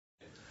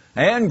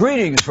And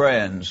greetings,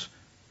 friends.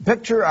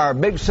 Picture our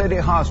big city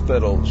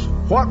hospitals.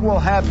 What will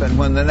happen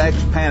when the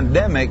next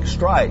pandemic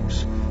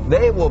strikes?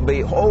 They will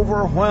be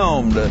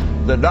overwhelmed.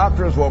 The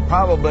doctors will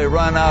probably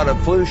run out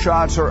of flu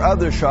shots or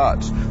other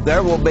shots.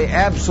 There will be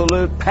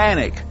absolute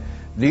panic.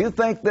 Do you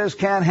think this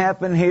can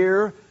happen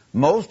here?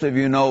 Most of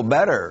you know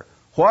better.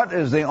 What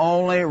is the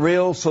only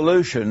real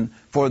solution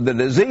for the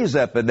disease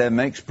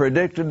epidemics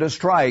predicted to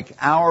strike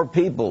our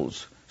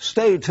peoples?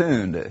 Stay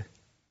tuned.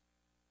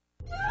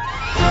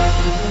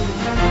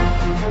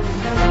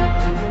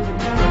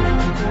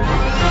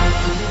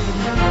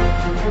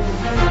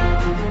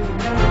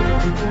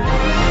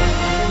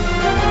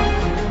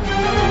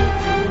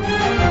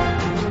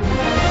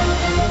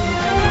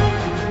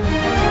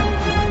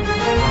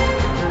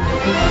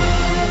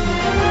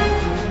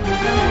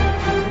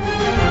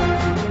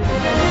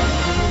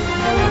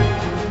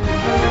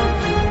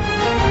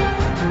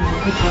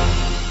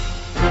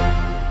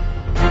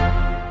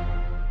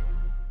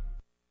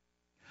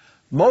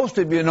 Most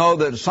of you know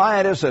that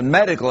scientists and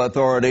medical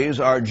authorities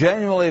are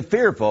genuinely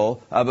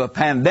fearful of a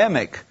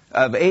pandemic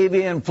of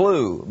avian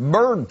flu,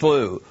 bird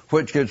flu,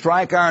 which could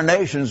strike our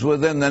nations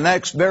within the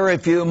next very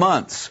few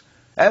months.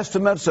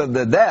 Estimates of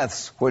the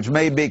deaths which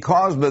may be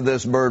caused by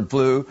this bird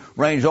flu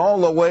range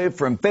all the way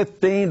from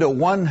 15 to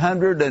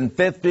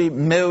 150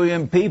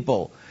 million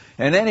people.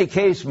 In any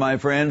case, my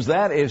friends,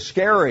 that is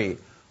scary.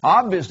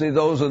 Obviously,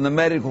 those in the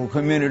medical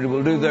community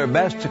will do their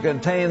best to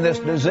contain this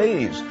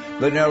disease,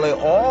 but nearly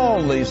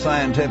all these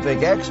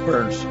scientific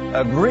experts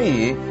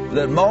agree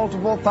that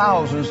multiple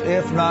thousands,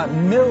 if not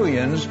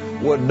millions,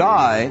 would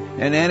die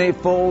in any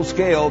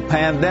full-scale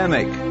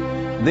pandemic.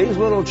 These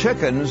little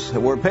chickens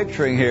that we're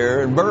picturing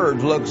here and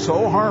birds look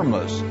so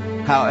harmless.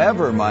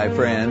 However, my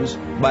friends,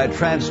 by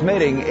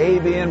transmitting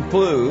avian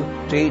flu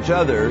to each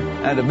other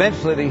and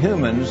eventually to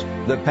humans,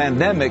 the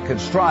pandemic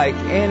could strike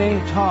any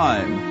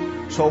time.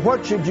 So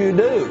what should you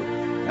do?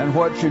 And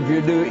what should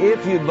you do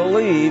if you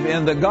believe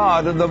in the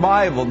God of the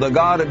Bible, the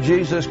God of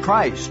Jesus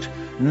Christ?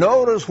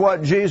 Notice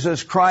what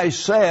Jesus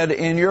Christ said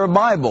in your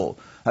Bible.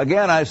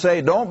 Again, I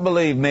say, don't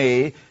believe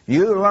me.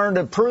 You learn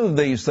to prove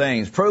these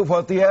things. Prove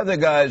what the other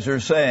guys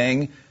are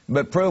saying,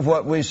 but prove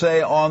what we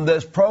say on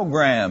this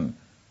program.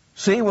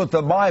 See what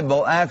the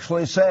Bible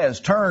actually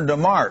says. Turn to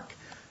Mark,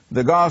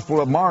 the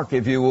Gospel of Mark,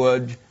 if you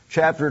would,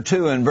 chapter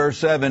 2 and verse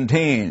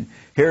 17.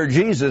 Here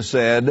Jesus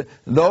said,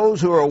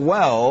 "Those who are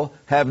well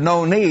have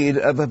no need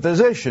of a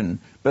physician,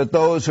 but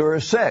those who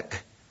are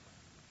sick."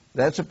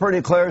 That's a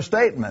pretty clear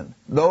statement.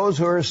 Those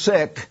who are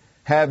sick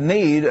have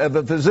need of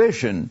a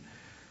physician.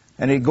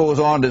 And he goes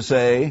on to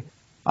say,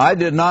 "I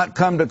did not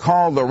come to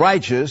call the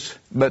righteous,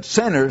 but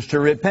sinners to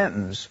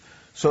repentance."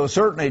 So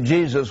certainly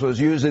Jesus was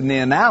using the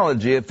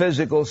analogy of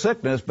physical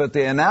sickness, but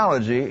the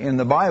analogy in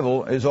the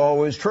Bible is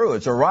always true.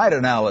 It's a right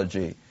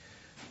analogy.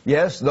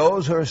 Yes,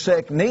 those who are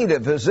sick need a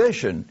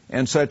physician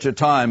in such a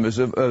time as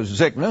a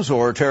sickness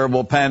or a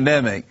terrible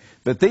pandemic.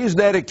 But these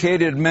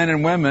dedicated men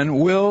and women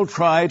will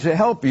try to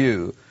help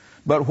you.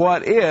 But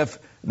what if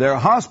their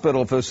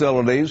hospital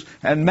facilities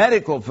and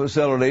medical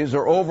facilities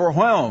are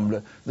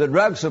overwhelmed, the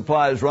drug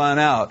supplies run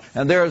out,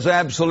 and there is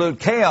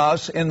absolute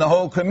chaos in the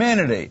whole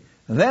community?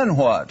 Then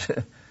what?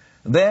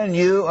 Then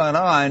you and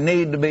I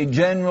need to be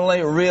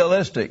genuinely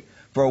realistic.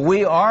 For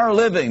we are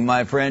living,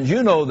 my friends,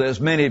 you know this,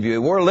 many of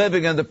you, we're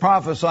living in the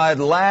prophesied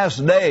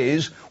last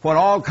days when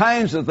all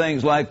kinds of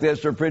things like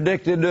this are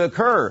predicted to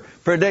occur,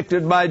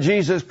 predicted by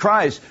Jesus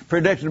Christ,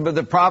 predicted by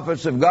the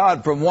prophets of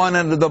God from one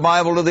end of the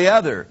Bible to the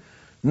other.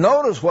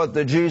 Notice what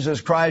the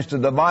Jesus Christ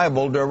of the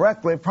Bible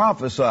directly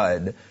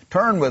prophesied.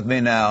 Turn with me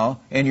now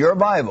in your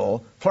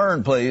Bible,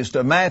 turn please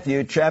to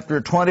Matthew chapter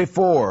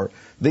 24.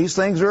 These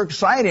things are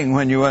exciting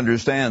when you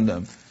understand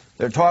them.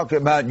 They're talking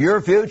about your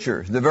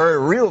future, the very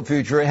real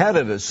future ahead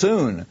of us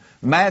soon.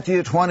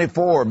 Matthew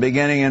 24,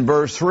 beginning in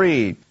verse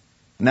 3.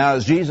 "Now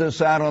as Jesus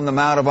sat on the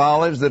Mount of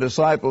Olives, the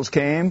disciples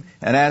came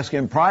and asked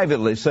him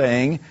privately,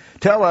 saying,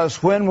 'Tell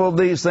us, when will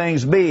these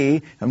things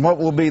be, and what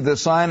will be the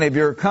sign of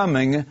your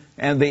coming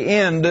and the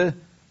end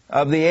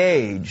of the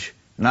age?'"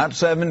 Not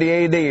 70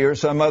 AD or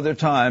some other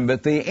time,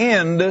 but the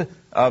end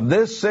of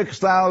this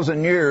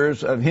 6,000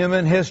 years of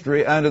human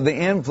history under the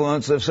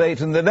influence of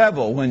Satan the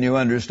devil, when you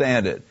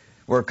understand it.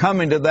 We're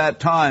coming to that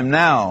time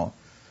now.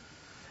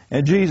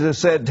 And Jesus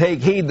said,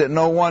 "Take heed that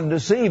no one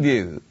deceive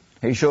you."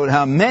 He showed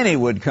how many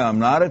would come,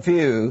 not a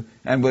few,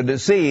 and would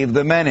deceive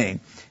the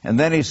many. And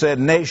then he said,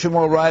 "Nation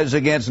will rise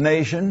against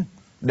nation,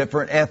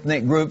 different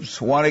ethnic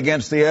groups one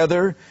against the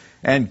other,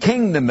 and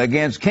kingdom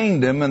against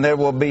kingdom, and there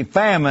will be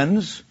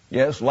famines,"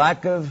 yes,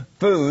 lack of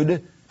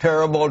food,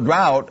 terrible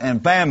drought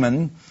and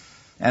famine,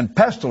 and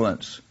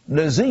pestilence,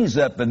 disease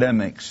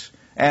epidemics,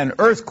 and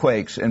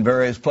earthquakes in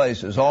various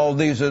places. All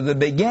these are the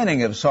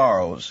beginning of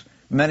sorrows.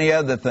 Many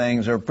other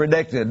things are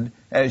predicted,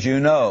 as you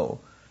know.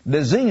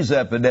 Disease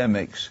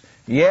epidemics.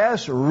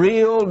 Yes,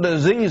 real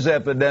disease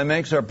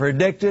epidemics are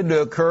predicted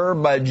to occur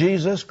by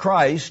Jesus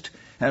Christ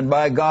and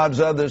by God's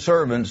other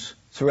servants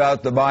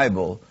throughout the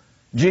Bible.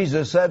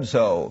 Jesus said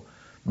so,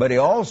 but he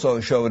also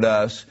showed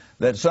us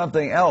that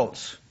something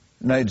else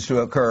needs to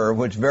occur,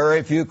 which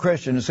very few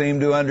Christians seem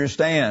to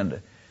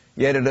understand.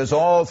 Yet it is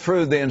all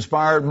through the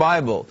inspired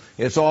Bible.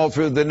 It's all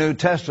through the New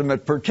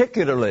Testament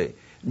particularly.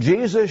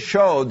 Jesus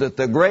showed that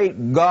the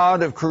great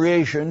God of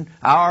creation,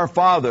 our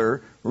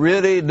Father,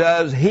 really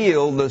does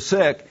heal the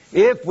sick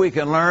if we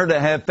can learn to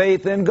have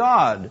faith in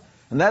God.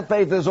 And that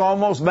faith has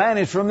almost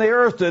vanished from the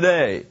earth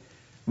today.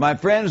 My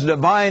friends,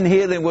 divine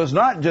healing was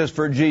not just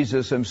for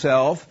Jesus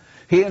himself.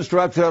 He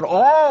instructed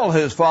all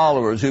his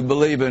followers who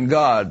believe in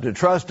God to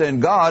trust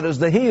in God as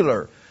the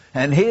healer.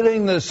 And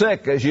healing the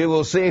sick, as you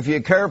will see if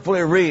you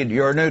carefully read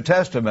your New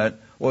Testament,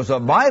 was a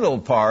vital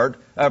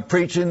part of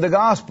preaching the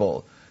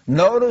gospel.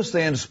 Notice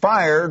the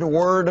inspired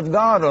Word of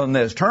God on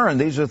this.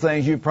 These are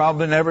things you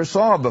probably never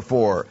saw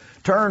before.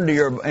 Turn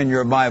to in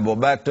your Bible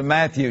back to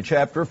Matthew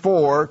chapter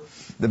 4,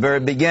 the very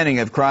beginning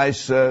of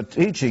Christ's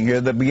teaching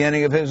here, the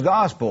beginning of his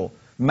gospel.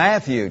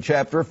 Matthew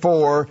chapter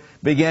 4,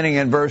 beginning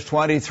in verse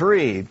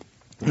 23.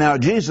 Now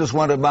Jesus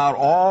went about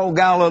all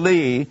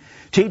Galilee,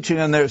 teaching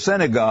in their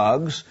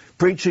synagogues,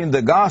 preaching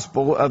the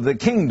gospel of the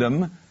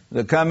kingdom,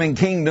 the coming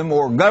kingdom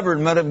or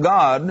government of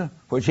God,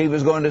 which he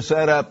was going to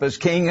set up as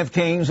King of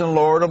kings and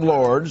Lord of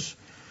lords,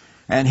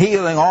 and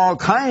healing all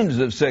kinds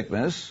of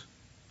sickness.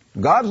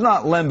 God's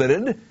not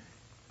limited.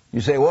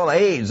 You say, well,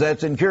 AIDS,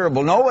 that's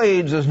incurable. No,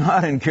 AIDS is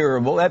not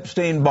incurable.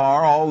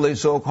 Epstein-Barr, all these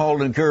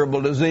so-called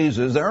incurable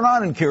diseases, they're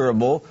not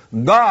incurable.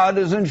 God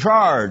is in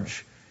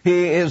charge.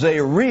 He is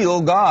a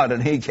real God,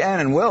 and he can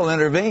and will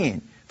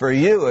intervene for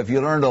you if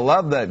you learn to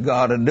love that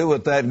God and do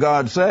what that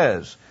God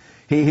says.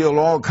 He healed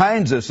all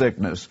kinds of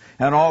sickness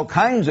and all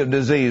kinds of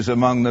disease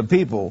among the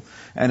people.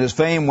 And his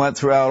fame went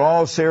throughout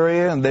all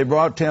Syria, and they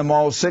brought to him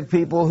all sick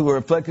people who were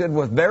afflicted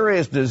with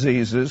various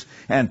diseases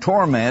and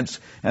torments,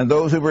 and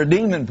those who were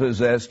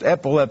demon-possessed,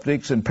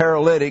 epileptics and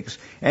paralytics,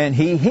 and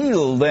he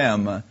healed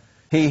them.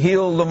 He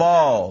healed them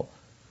all.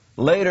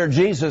 Later,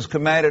 Jesus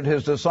commanded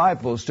his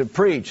disciples to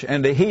preach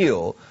and to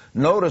heal.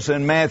 Notice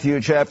in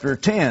Matthew chapter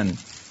 10,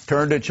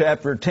 turn to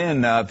chapter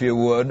 10 now, if you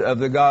would, of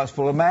the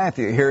Gospel of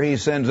Matthew. Here he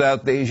sends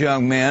out these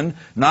young men,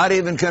 not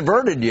even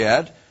converted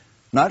yet,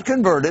 not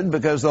converted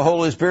because the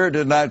Holy Spirit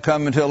did not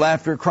come until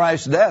after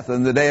Christ's death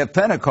in the day of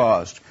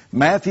Pentecost.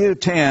 Matthew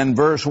 10,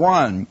 verse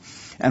 1.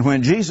 And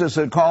when Jesus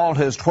had called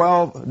his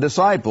 12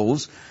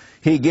 disciples,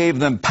 he gave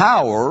them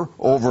power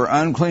over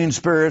unclean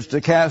spirits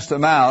to cast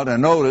them out,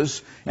 and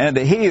notice, and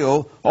to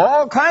heal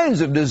all kinds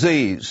of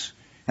disease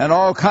and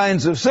all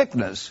kinds of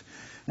sickness.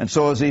 And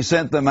so as he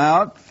sent them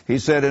out, he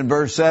said in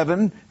verse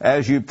 7,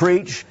 as you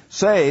preach,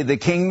 say, the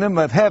kingdom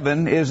of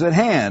heaven is at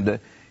hand.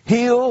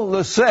 Heal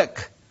the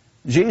sick.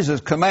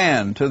 Jesus'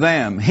 command to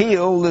them,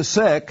 heal the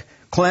sick,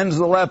 cleanse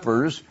the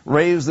lepers,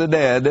 raise the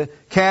dead,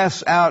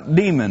 cast out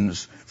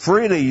demons.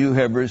 Freely you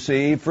have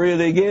received,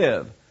 freely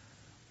give.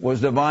 Was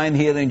divine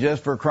healing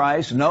just for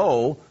Christ?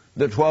 No.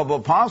 The 12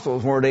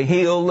 apostles were to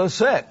heal the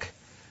sick.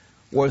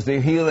 Was the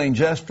healing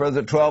just for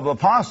the 12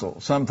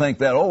 apostles? Some think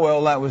that,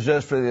 that was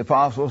just for the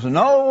apostles.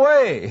 No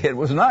way! It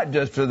was not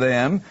just for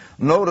them.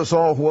 Notice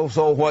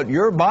also what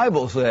your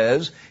Bible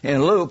says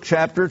in Luke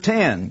chapter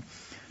 10.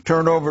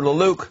 Turn over to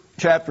Luke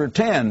chapter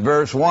 10,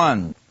 verse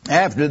 1.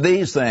 After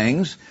these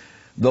things,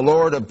 the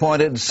Lord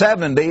appointed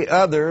 70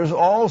 others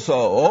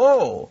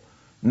also.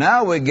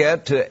 Now we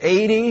get to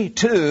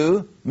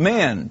 82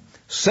 men.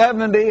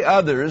 70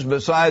 others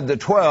beside the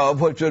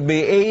 12, which would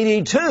be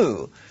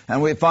 82.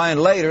 And we find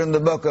later in the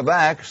book of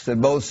Acts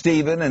that both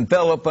Stephen and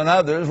Philip and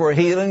others were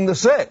healing the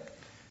sick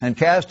and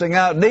casting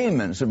out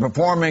demons and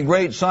performing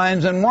great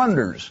signs and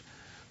wonders.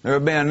 There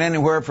have been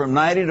anywhere from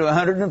 90 to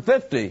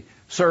 150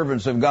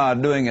 servants of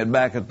God doing it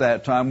back at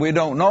that time. We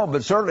don't know,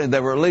 but certainly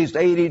there were at least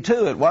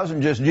 82. It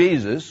wasn't just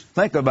Jesus.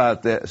 Think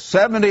about this.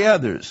 70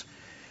 others.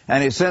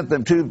 And he sent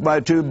them 2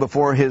 by 2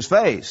 before his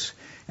face.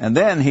 And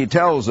then he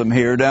tells them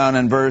here down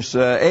in verse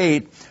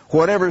 8,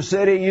 whatever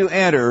city you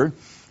enter,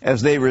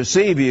 as they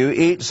receive you,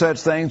 eat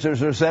such things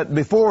as are set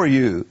before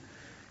you.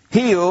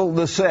 Heal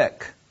the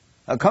sick.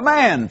 A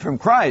command from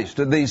Christ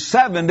to these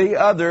 70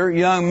 other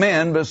young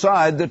men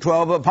beside the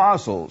 12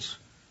 apostles.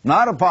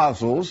 Not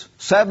apostles,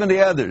 70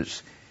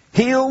 others.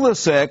 Heal the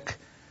sick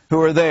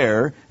who are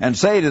there and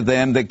say to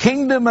them, the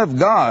kingdom of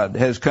God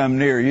has come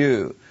near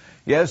you.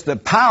 Yes, the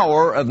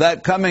power of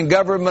that coming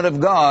government of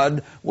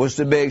God was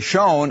to be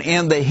shown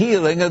in the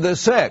healing of the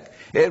sick.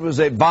 It was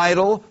a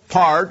vital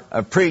part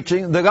of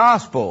preaching the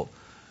gospel.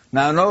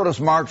 Now notice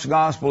Mark's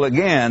gospel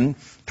again.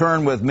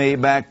 Turn with me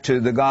back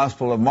to the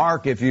Gospel of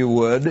Mark, if you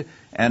would,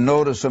 and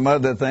notice some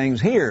other things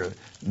here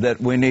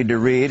that we need to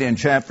read in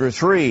chapter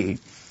 3.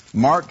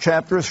 Mark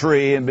chapter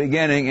 3, and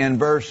beginning in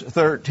verse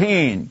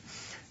 13.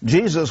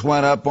 Jesus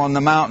went up on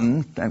the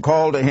mountain and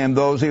called to him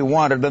those he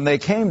wanted, and they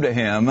came to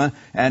him,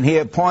 and he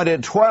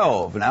appointed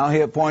 12. Now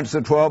he appoints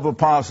the 12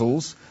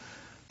 apostles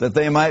that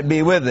they might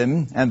be with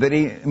him, and that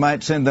he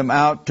might send them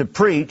out to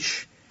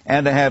preach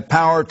and to have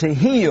power to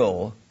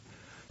heal.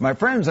 My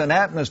friends, an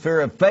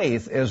atmosphere of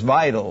faith is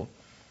vital.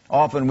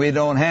 Often we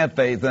don't have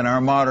faith in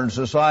our modern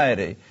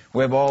society.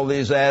 We have all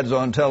these ads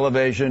on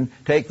television.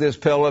 Take this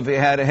pill if you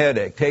had a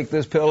headache. Take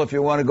this pill if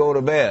you want to go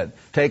to bed.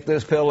 Take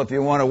this pill if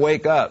you want to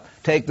wake up.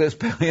 Take this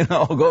pill, it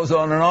goes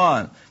on and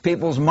on.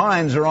 People's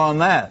minds are on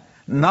that.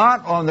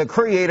 Not on the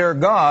Creator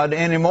God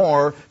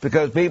anymore,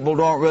 because people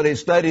don't really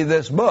study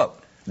this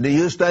book. Do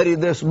you study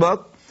this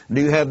book?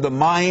 Do you have the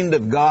mind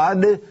of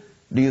God?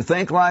 Do you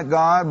think like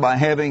God by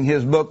having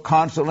His book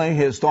constantly,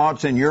 His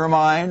thoughts in your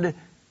mind?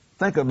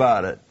 Think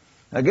about it.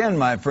 Again,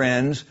 my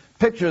friends,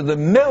 picture the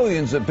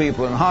millions of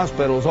people in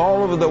hospitals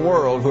all over the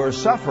world who are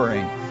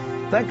suffering.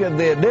 Think of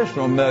the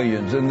additional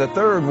millions in the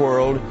third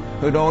world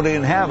who don't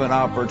even have an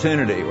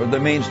opportunity or the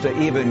means to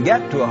even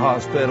get to a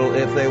hospital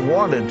if they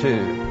wanted to.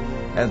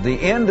 As the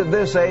end of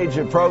this age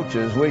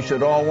approaches, we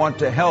should all want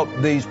to help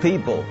these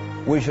people.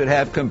 We should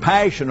have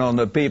compassion on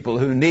the people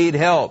who need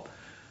help.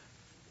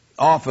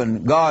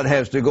 Often, God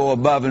has to go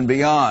above and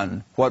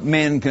beyond what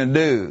men can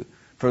do.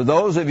 For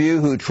those of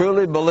you who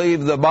truly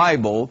believe the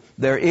Bible,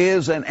 there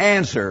is an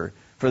answer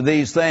for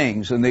these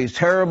things and these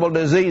terrible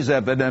disease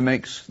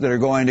epidemics that are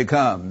going to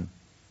come.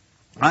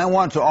 I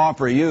want to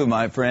offer you,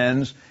 my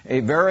friends,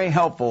 a very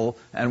helpful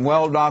and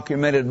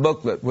well-documented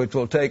booklet which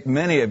will take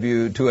many of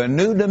you to a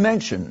new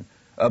dimension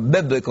of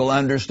biblical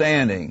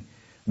understanding.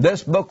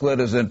 This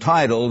booklet is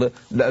entitled,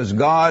 Does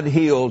God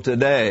Heal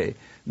Today?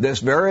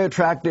 This very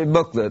attractive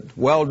booklet,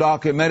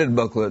 well-documented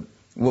booklet,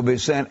 will be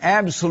sent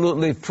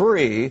absolutely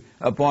free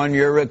upon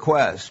your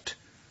request.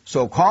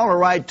 So call or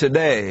write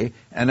today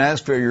and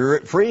ask for your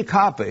free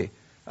copy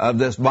of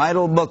this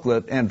vital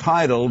booklet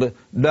entitled,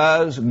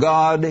 Does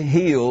God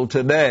Heal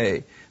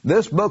Today?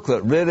 This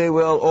booklet really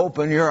will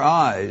open your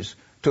eyes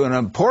to an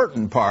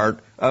important part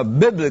of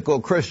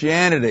biblical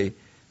Christianity,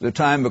 the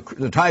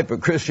type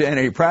of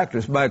Christianity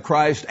practiced by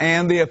Christ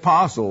and the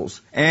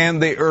apostles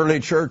and the early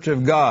church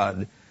of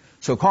God.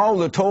 So call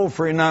the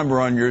toll-free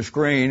number on your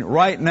screen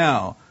right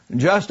now.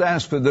 Just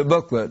ask for the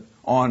booklet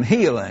on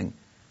healing.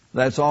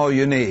 That's all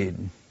you need.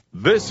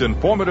 This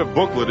informative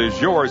booklet is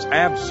yours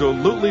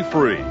absolutely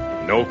free.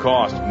 No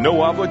cost,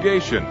 no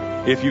obligation.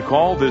 If you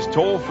call this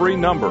toll-free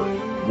number,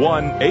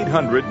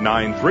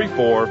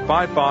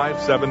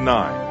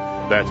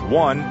 1-800-934-5579. That's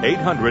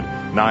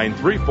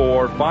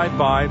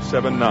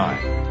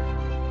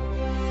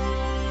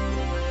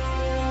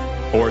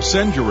 1-800-934-5579. Or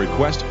send your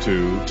request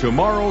to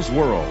Tomorrow's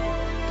World,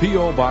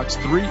 P.O. Box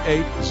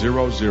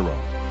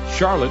 3800.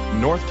 Charlotte,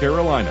 North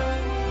Carolina,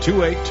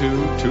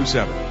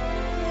 28227.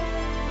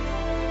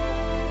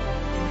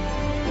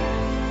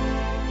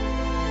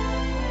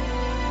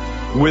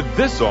 With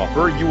this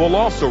offer, you will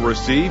also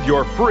receive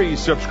your free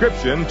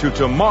subscription to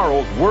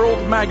Tomorrow's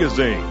World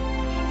magazine,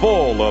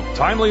 full of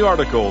timely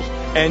articles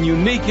and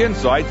unique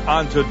insights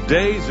on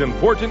today's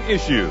important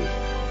issues.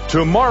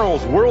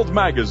 Tomorrow's World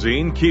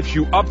magazine keeps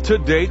you up to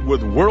date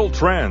with world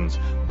trends,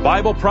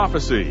 Bible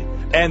prophecy,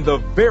 and the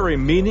very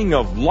meaning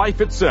of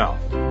life itself.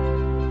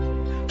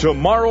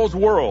 Tomorrow's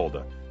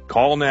World.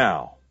 Call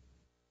now.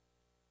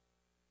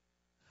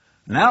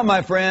 Now,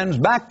 my friends,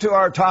 back to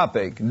our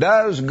topic.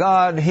 Does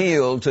God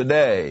heal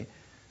today?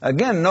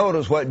 Again,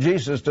 notice what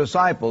Jesus'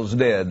 disciples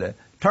did.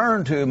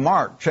 Turn to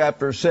Mark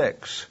chapter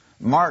 6.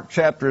 Mark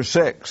chapter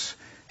 6.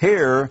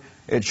 Here,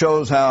 it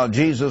shows how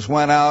Jesus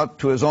went out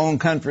to His own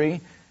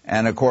country.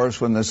 And, of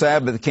course, when the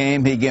Sabbath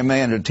came, He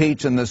began to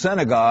teach in the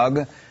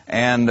synagogue.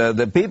 And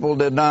the people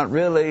did not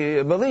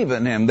really believe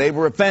in Him. They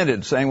were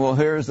offended, saying, well,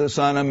 here's the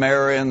son of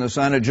Mary and the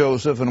son of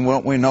Joseph, and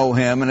won't we know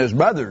him and his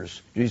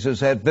brothers? Jesus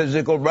had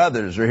physical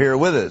brothers who are here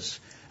with us.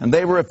 And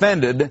they were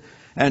offended.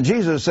 And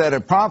Jesus said,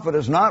 a prophet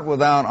is not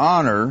without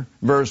honor,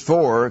 verse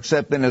 4,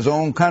 except in his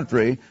own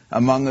country,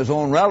 among his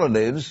own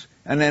relatives,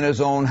 and in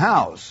his own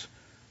house.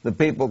 The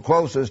people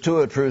closest to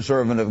a true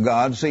servant of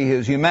God see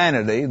his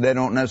humanity. They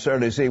don't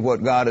necessarily see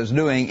what God is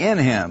doing in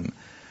him.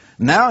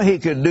 Now He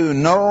could do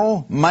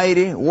no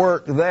mighty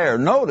work there.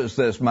 Notice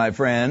this, my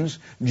friends.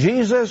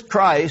 Jesus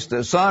Christ,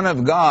 the Son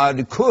of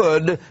God,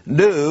 could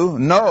do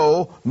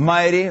no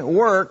mighty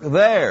work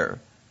there,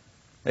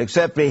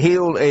 except He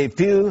healed a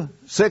few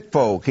sick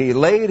folk. He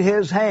laid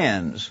His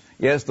hands.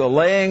 Yes, the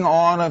laying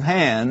on of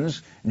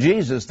hands.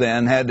 Jesus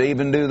then had to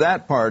even do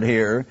that part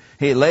here.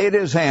 He laid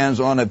His hands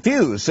on a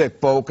few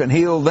sick folk and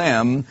healed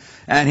them,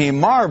 and He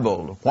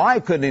marveled. Why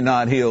could He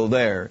not heal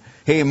there?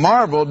 He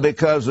marveled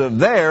because of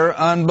their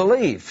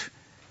unbelief.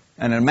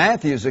 And in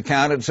Matthew's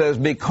account it says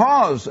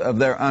because of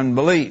their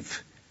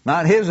unbelief.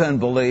 Not His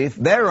unbelief,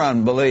 their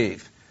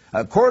unbelief.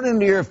 According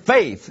to your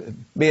faith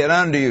be it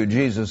unto you,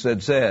 Jesus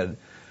had said.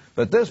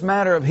 But this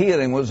matter of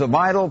healing was a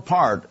vital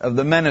part of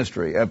the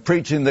ministry, of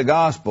preaching the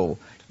gospel.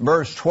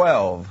 Verse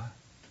 12.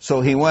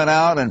 So He went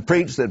out and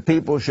preached that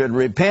people should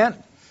repent,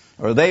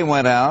 or they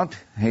went out.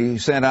 He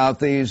sent out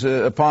these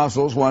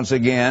apostles once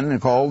again,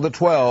 called the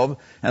 12,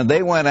 and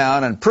they went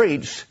out and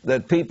preached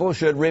that people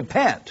should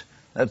repent.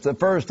 That's the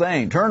first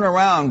thing. Turn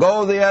around,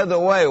 go the other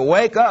way,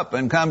 wake up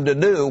and come to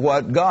do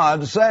what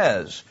God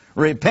says.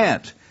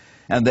 Repent.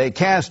 And they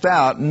cast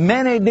out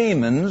many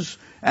demons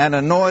and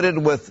anointed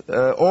with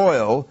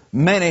oil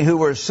many who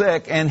were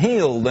sick and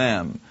healed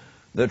them.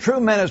 The true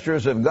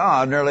ministers of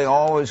God nearly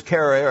always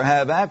carry or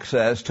have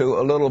access to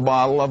a little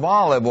bottle of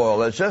olive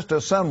oil. It's just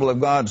a symbol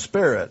of God's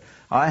Spirit.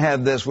 I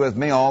have this with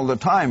me all the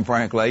time,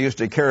 frankly. I used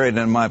to carry it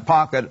in my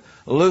pocket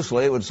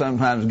loosely. It would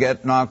sometimes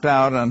get knocked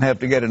out and I'd have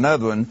to get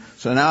another one.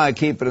 So now I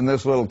keep it in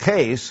this little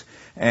case,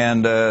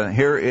 and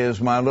here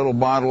is my little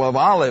bottle of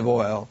olive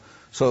oil.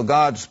 So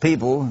God's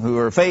people who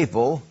are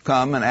faithful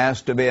come and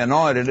ask to be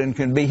anointed and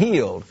can be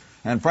healed.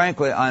 And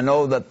frankly, I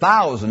know that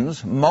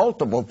thousands,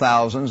 multiple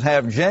thousands,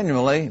 have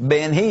genuinely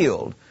been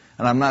healed.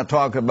 And I'm not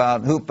talking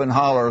about hoop and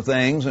holler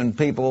things and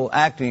people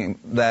acting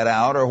that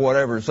out or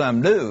whatever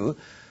some do,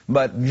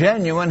 but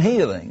genuine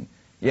healing.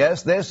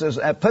 Yes, this is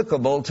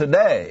applicable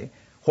today.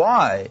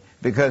 Why?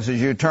 Because as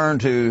you turn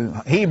to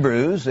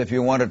Hebrews, if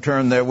you want to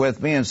turn there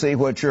with me and see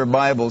what your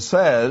Bible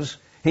says,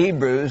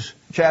 Hebrews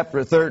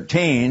chapter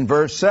 13,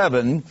 verse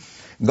 7,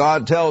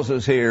 God tells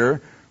us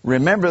here,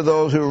 remember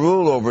those who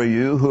rule over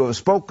you, who have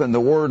spoken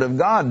the word of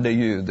God to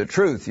you, the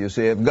truth, you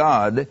see, of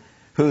God,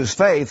 whose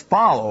faith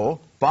follow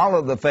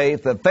the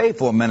faith of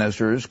faithful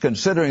ministers,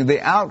 considering the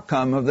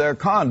outcome of their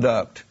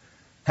conduct.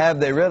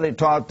 Have they really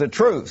taught the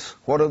truth?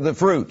 What are the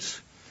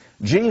fruits?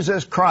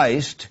 Jesus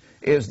Christ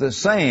is the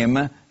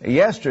same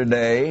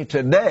yesterday,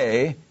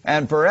 today,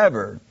 and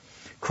forever.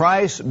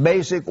 Christ's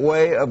basic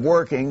way of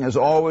working is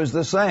always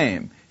the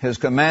same. His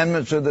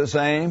commandments are the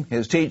same.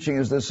 His teaching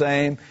is the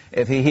same.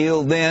 If he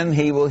healed then,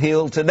 he will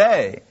heal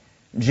today.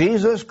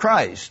 Jesus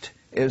Christ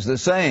is the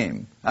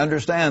same.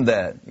 Understand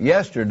that.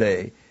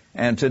 Yesterday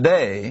and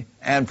today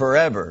and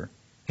forever.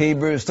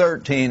 Hebrews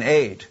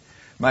 13:8.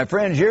 My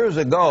friends, years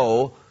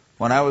ago,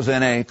 when I was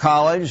in a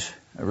college,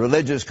 a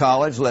religious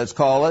college, let's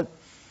call it,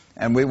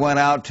 and we went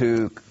out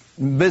to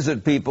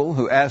visit people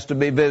who asked to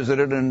be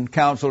visited and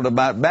counseled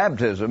about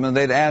baptism, and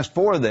they'd asked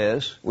for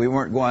this. We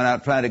weren't going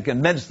out trying to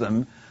convince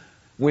them.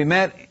 We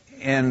met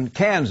in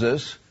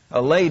Kansas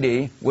a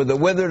lady with a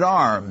withered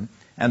arm,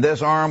 and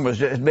this arm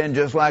had been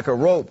just like a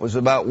rope. It was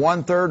about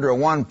 1/3 or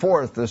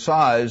 1/4 the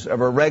size of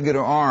a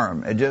regular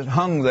arm. It just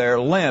hung there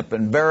limp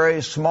and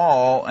very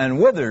small and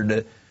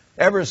withered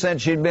ever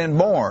since she'd been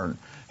born.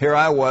 Here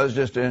I was,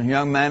 just a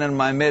young man in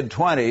my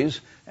mid-20s,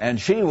 and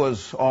she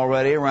was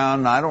already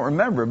around, I don't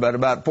remember, but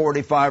about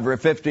 45 or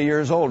 50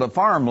 years old, a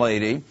farm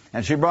lady,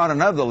 and she brought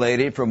another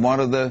lady from one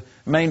of the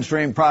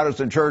mainstream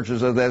Protestant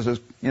churches as a,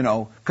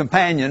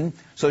 companion,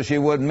 so she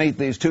wouldn't meet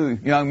these two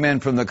young men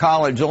from the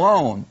college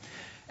alone.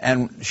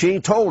 And she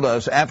told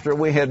us, after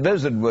we had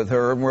visited with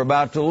her and were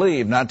about to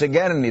leave, not to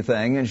get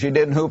anything, and she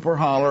didn't hoop or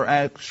holler,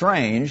 act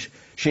strange.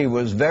 She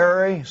was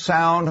very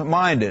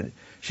sound-minded.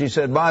 She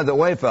said, by the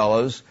way,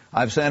 fellas,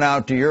 I've sent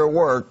out to your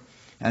work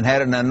and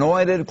had an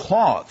anointed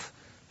cloth,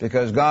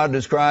 because God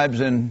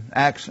describes in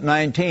Acts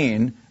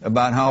 19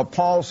 about how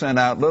Paul sent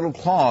out little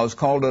cloths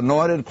called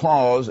anointed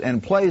cloths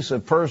in place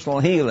of personal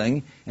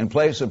healing, in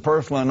place of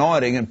personal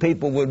anointing, and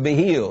people would be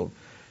healed.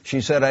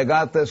 She said, I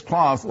got this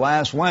cloth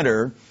last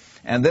winter,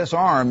 and this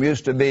arm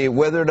used to be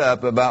withered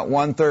up about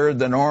 1/3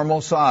 the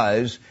normal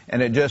size,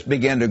 and it just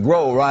began to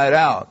grow right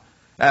out.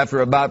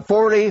 After about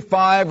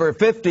 45 or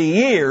 50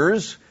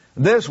 years,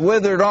 this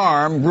withered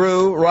arm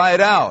grew right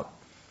out.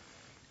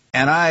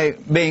 And I,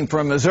 being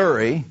from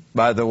Missouri,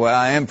 by the way,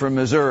 I am from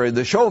Missouri,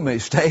 the show me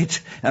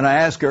state, and I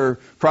asked her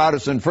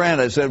Protestant friend,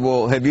 I said,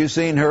 well, have you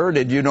seen her?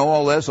 Did you know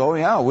all this? Oh,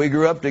 yeah, we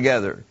grew up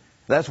together.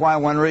 That's why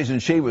one reason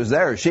she was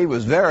there. She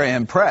was very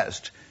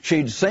impressed.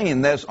 She'd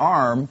seen this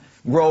arm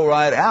grow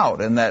right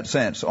out, in that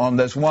sense, on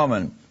this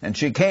woman. And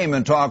she came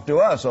and talked to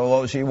us,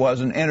 although she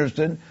wasn't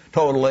interested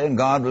totally, and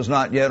God was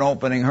not yet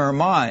opening her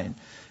mind.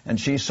 And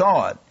she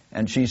saw it.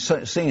 And she's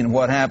seen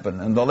what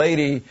happened. And the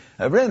lady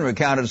then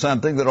recounted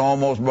something that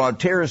almost brought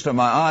tears to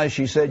my eyes.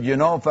 She said,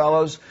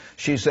 fellas,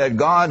 she said,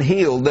 God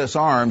healed this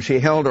arm. She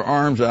held her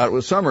arms out. It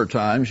was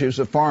summertime. She was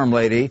a farm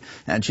lady.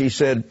 And she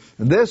said,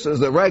 this is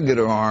the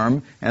regular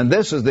arm, and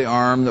this is the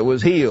arm that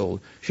was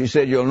healed. She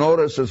said, you'll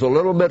notice it's a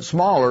little bit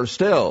smaller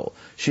still.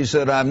 She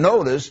said, I've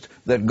noticed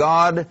that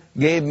God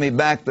gave me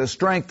back the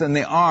strength in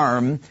the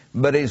arm,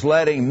 but He's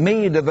letting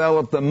me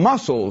develop the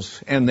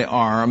muscles in the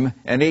arm,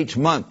 and each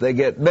month they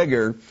get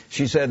bigger.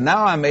 She said,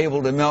 now I'm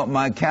able to milk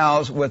my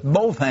cows with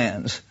both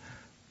hands.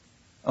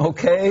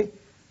 Okay?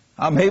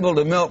 I'm able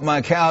to milk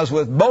my cows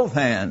with both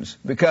hands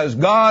because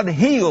God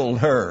healed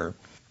her.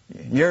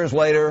 Years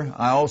later,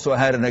 I also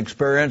had an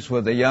experience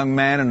with a young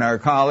man in our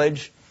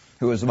college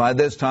who was by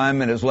this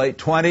time in his late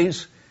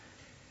 20s,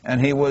 and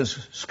he was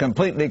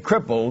completely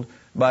crippled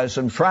by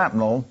some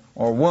shrapnel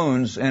or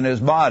wounds in his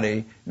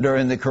body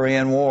during the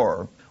Korean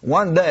War.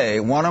 One day,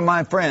 one of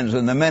my friends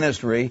in the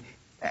ministry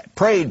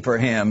prayed for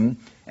him,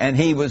 and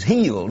he was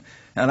healed.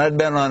 And I'd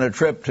been on a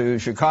trip to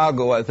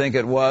Chicago, I think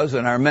it was,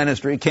 and our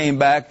ministry came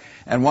back,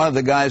 and one of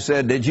the guys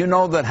said, did you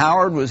know that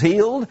Howard was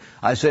healed?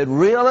 I said,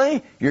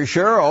 really? You're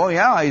sure? Oh,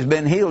 yeah, he's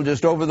been healed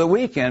just over the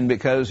weekend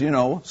because,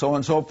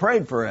 so-and-so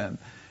prayed for him.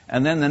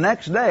 And then the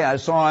next day I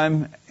saw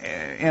him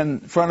in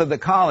front of the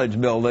college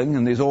building,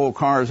 and these old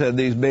cars had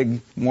these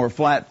big, more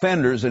flat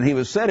fenders, and he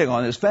was sitting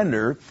on his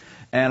fender.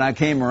 And I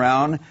came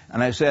around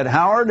and I said,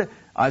 Howard,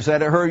 I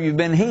said, I heard you've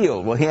been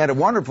healed. Well, he had a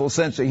wonderful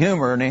sense of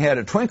humor, and he had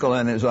a twinkle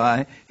in his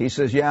eye. He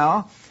says,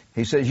 yeah.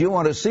 He says, you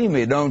want to see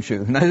me, don't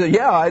you? And I said,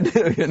 yeah, I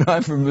do.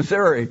 I'm from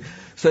Missouri.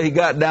 So he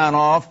got down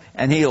off,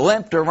 and he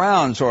limped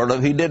around, sort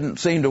of. He didn't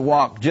seem to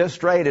walk just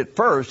straight at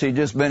first. He'd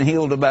just been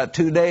healed about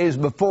 2 days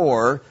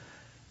before,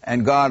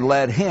 and God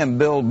let him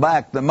build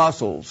back the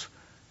muscles.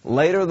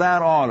 Later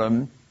that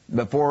autumn,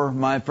 before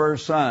my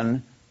first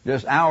son,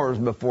 just hours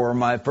before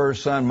my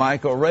first son,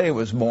 Michael Ray,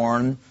 was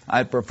born,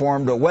 I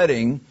performed a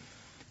wedding,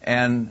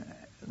 and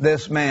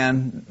this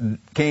man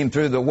came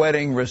through the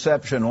wedding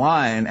reception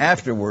line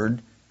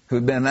afterward,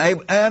 who'd been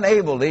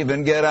unable to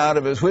even get out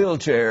of his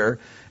wheelchair,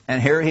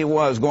 and here he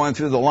was going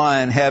through the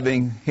line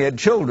he had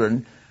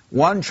children,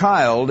 one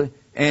child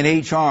in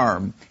each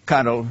arm,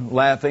 kind of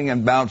laughing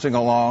and bouncing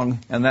along,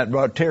 and that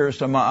brought tears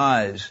to my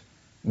eyes.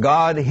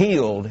 God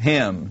healed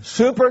him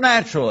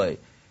supernaturally,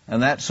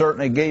 and that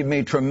certainly gave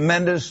me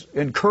tremendous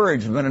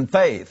encouragement and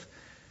faith.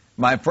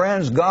 My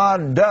friends,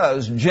 God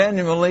does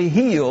genuinely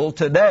heal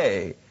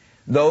today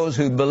those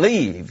who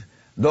believe.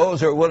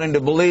 Those who are willing to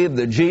believe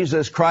that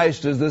Jesus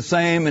Christ is the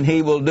same and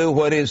He will do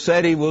what He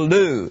said He will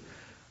do.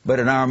 But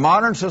in our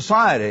modern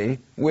society,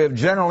 we have,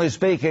 generally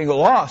speaking,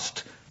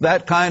 lost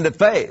that kind of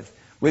faith.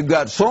 We've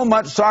got so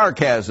much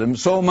sarcasm,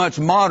 so much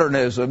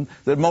modernism,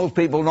 that most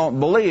people don't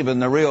believe in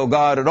the real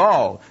God at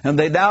all. And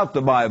they doubt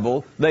the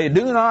Bible. They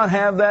do not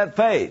have that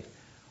faith.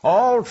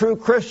 All true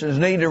Christians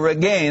need to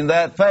regain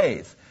that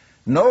faith.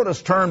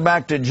 Notice, turn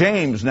back to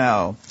James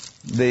now.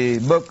 The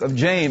book of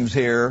James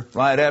here,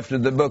 right after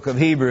the book of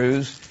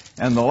Hebrews,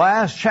 and the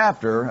last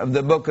chapter of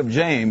the book of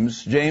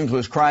James. James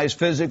was Christ's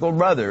physical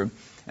brother,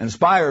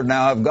 inspired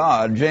now of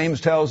God. James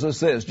tells us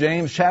this,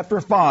 James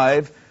chapter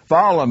 5,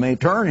 follow me,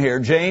 turn here,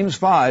 James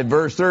 5,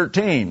 verse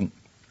 13.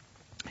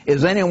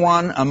 Is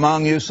anyone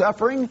among you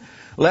suffering?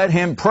 Let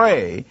him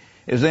pray.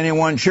 Is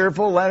anyone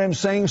cheerful? Let him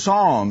sing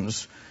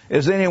psalms.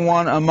 Is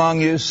anyone among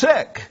you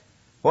sick?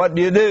 What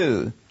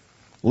do?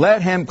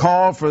 Let him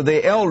call for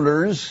the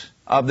elders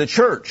of the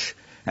church,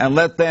 and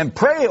let them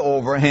pray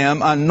over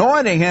him,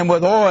 anointing him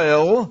with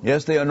oil,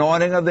 yes, the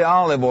anointing of the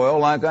olive oil,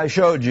 like I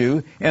showed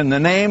you, in the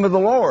name of the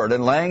Lord,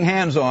 and laying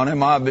hands on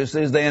him,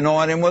 obviously, as they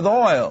anoint him with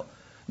oil.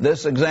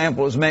 This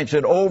example is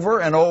mentioned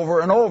over and over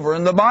and over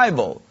in the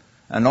Bible.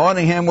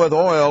 Anointing him with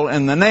oil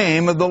in the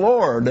name of the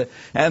Lord.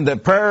 And the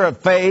prayer of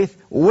faith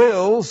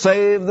will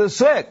save the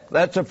sick.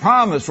 That's a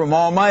promise from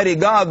Almighty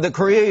God, the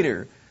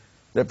Creator.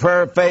 The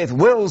prayer of faith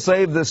will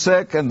save the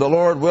sick, and the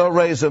Lord will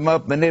raise him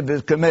up, and if he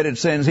has committed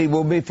sins, he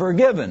will be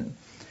forgiven.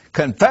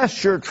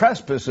 Confess your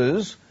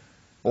trespasses,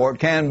 or it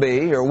can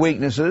be your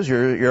weaknesses,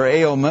 your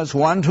ailments,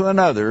 one to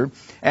another,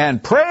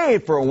 and pray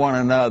for one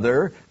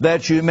another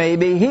that you may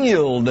be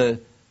healed.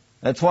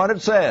 That's what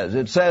it says.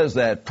 It says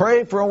that.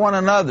 Pray for one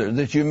another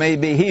that you may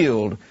be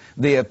healed.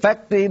 The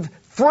effective,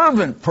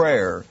 fervent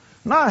prayer.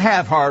 Not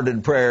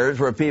half-hearted prayers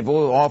where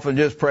people often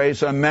just pray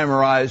some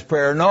memorized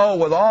prayer. No,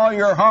 with all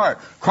your heart,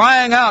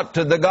 crying out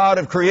to the God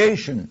of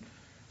creation.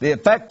 The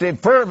effective,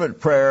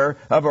 fervent prayer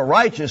of a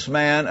righteous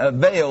man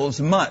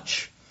avails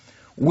much.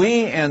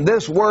 We in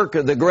this work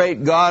of the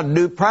great God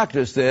do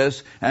practice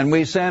this, and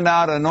we send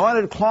out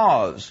anointed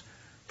cloths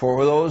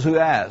for those who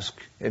ask.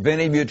 If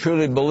any of you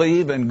truly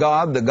believe in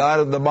God, the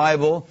God of the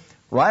Bible,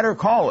 write or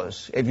call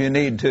us if you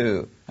need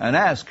to, and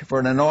ask for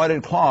an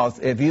anointed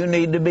cloth if you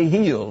need to be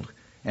healed.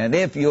 And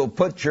if you'll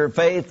put your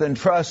faith and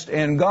trust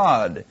in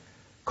God,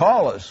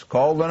 call us.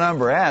 Call the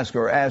number, ask,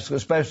 or ask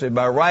especially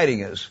by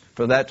writing us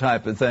for that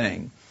type of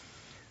thing.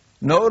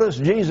 Notice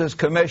Jesus'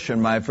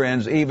 commission, my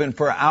friends, even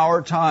for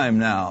our time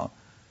now.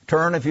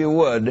 Turn, if you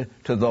would,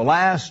 to the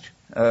last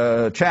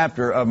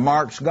chapter of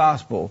Mark's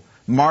Gospel.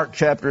 Mark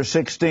chapter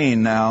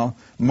 16 now.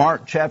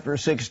 Mark chapter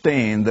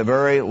 16, the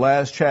very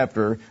last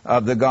chapter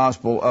of the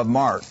Gospel of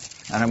Mark.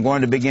 And I'm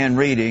going to begin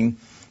reading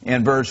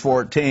in verse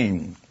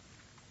 14.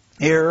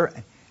 Here,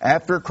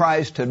 after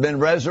Christ had been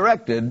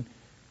resurrected,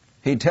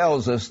 he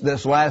tells us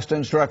this last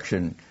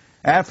instruction.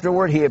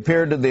 Afterward, he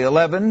appeared to the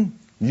 11.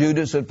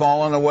 Judas had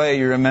fallen away,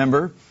 you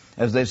remember,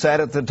 as they sat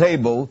at the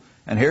table.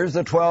 And here's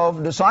the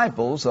 12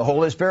 disciples. The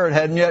Holy Spirit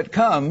hadn't yet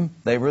come.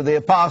 They were the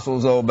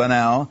apostles, though, by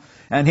now.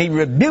 And he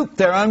rebuked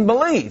their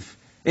unbelief.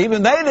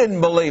 Even they didn't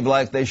believe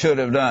like they should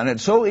have done.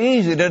 It's so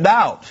easy to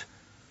doubt.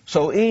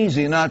 So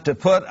easy not to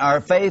put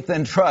our faith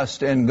and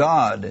trust in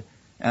God.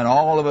 And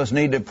all of us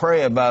need to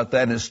pray about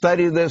that and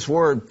study this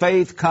word.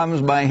 Faith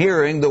comes by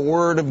hearing the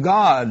Word of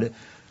God.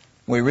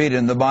 We read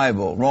in the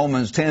Bible,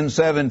 Romans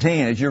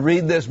 10:17. As you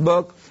read this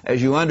book,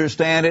 as you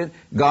understand it,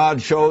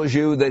 God shows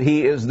you that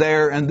He is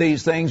there and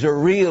these things are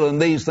real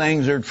and these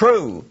things are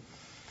true.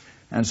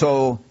 And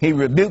so He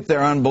rebuked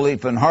their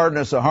unbelief and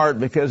hardness of heart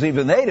because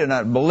even they did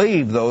not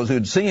believe those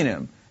who'd seen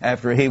Him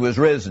after He was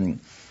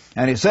risen.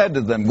 And He said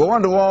to them, go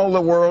into all the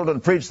world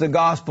and preach the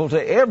gospel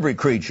to every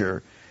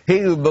creature. He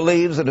who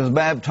believes and is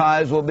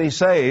baptized will be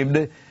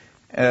saved.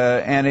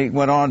 And he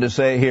went on to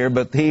say here,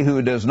 but he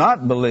who does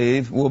not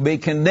believe will be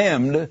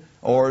condemned,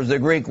 or as the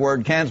Greek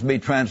word can be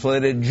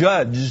translated,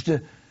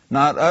 judged,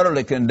 not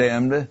utterly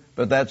condemned,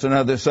 but that's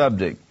another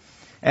subject.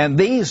 And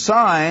these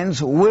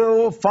signs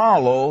will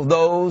follow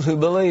those who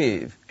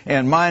believe.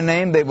 In my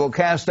name they will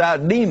cast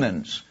out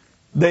demons.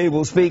 They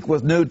will speak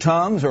with new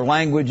tongues or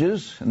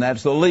languages, and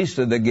that's the least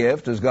of the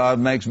gift, as God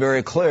makes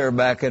very clear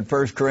back in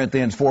 1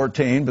 Corinthians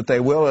 14, but they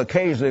will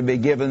occasionally be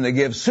given the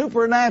gift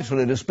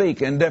supernaturally to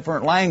speak in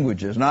different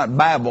languages, not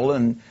babble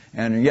and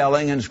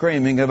yelling and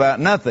screaming about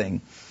nothing.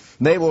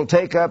 They will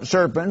take up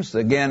serpents,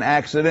 again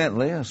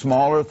accidentally, a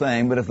smaller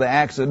thing, but if they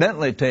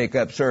accidentally take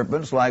up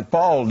serpents like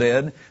Paul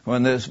did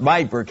when this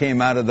viper came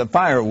out of the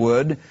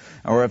firewood,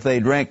 or if they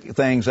drink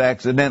things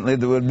accidentally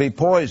that would be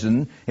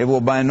poison, it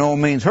will by no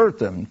means hurt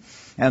them.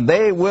 And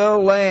they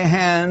will lay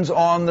hands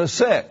on the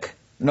sick.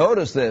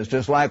 Notice this,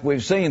 just like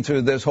we've seen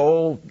through this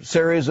whole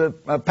series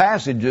of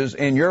passages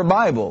in your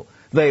Bible.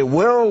 They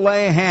will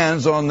lay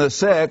hands on the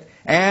sick,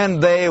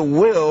 and they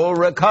will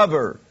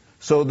recover.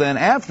 So then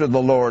after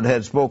the Lord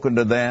had spoken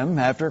to them,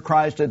 after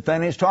Christ had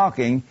finished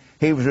talking,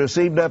 he was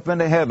received up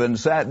into heaven,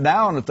 sat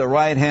down at the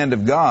right hand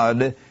of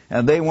God,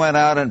 and they went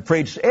out and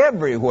preached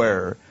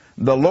everywhere,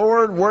 the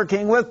Lord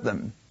working with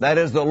them. That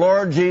is, the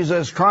Lord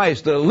Jesus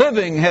Christ, the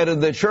living head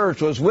of the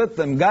church, was with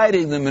them,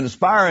 guiding them,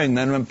 inspiring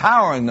them,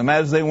 empowering them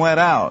as they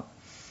went out,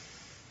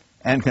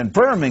 and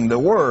confirming the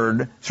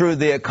word through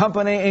the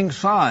accompanying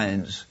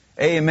signs.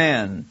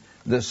 Amen.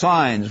 The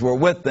signs were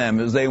with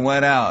them as they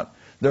went out.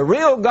 The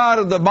real God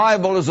of the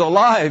Bible is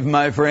alive,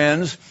 my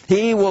friends.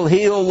 He will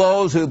heal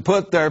those who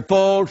put their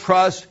full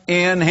trust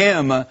in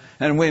Him.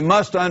 And we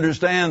must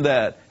understand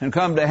that and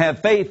come to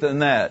have faith in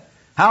that.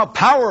 How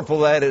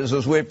powerful that is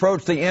as we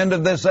approach the end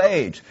of this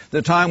age,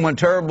 the time when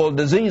terrible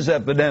disease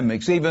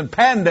epidemics, even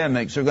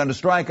pandemics, are going to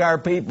strike our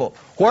people.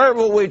 Where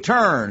will we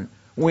turn?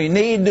 We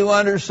need to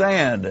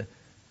understand.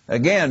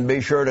 Again,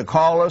 be sure to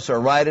call us or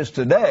write us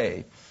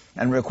today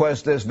and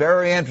request this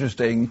very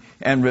interesting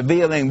and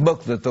revealing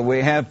booklet that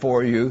we have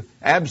for you,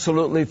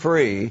 absolutely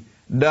free,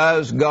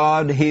 Does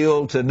God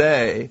Heal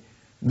Today?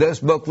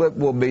 This booklet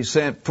will be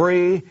sent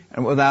free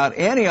and without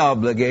any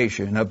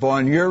obligation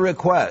upon your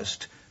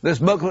request. This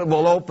booklet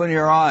will open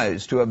your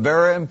eyes to a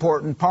very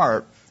important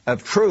part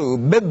of true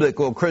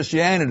biblical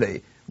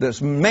Christianity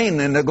that's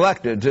mainly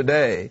neglected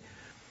today.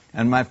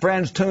 And my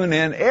friends, tune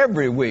in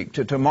every week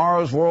to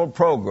Tomorrow's World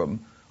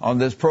program. On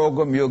this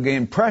program, you'll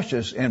gain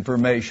precious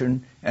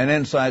information and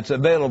insights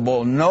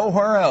available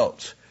nowhere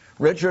else.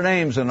 Richard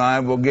Ames and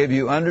I will give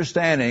you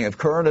understanding of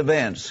current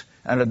events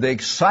and of the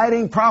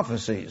exciting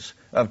prophecies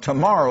of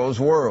tomorrow's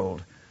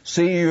world.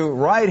 See you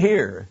right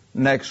here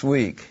next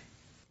week.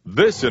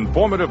 This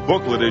informative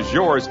booklet is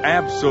yours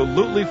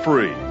absolutely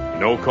free.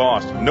 No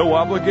cost, no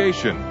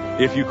obligation.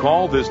 If you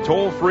call this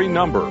toll-free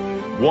number,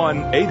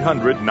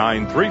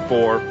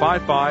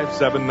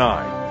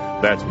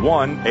 1-800-934-5579. That's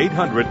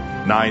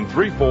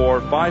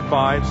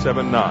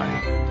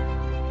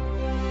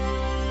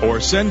 1-800-934-5579. Or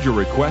send your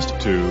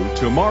request to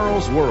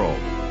Tomorrow's World,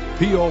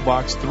 P.O.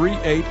 Box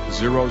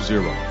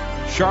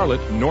 3800,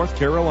 Charlotte, North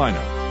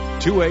Carolina,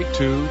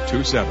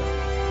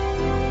 28227.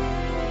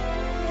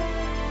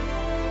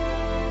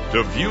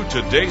 To view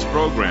today's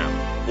program,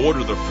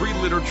 order the free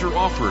literature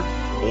offered,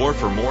 or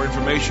for more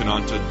information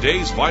on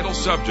today's vital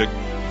subject,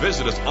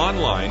 visit us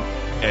online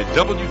at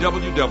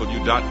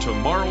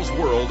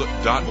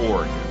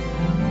www.tomorrowsworld.org.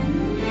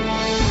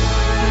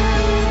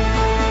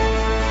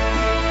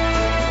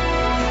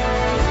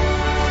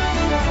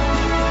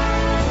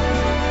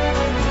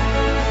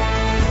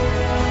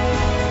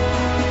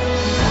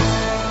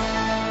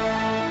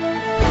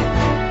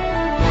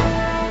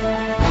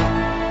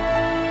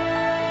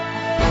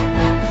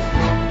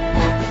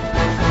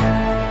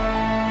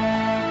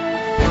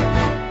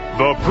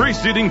 The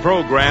preceding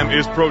program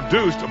is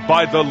produced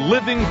by the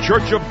Living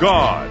Church of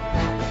God.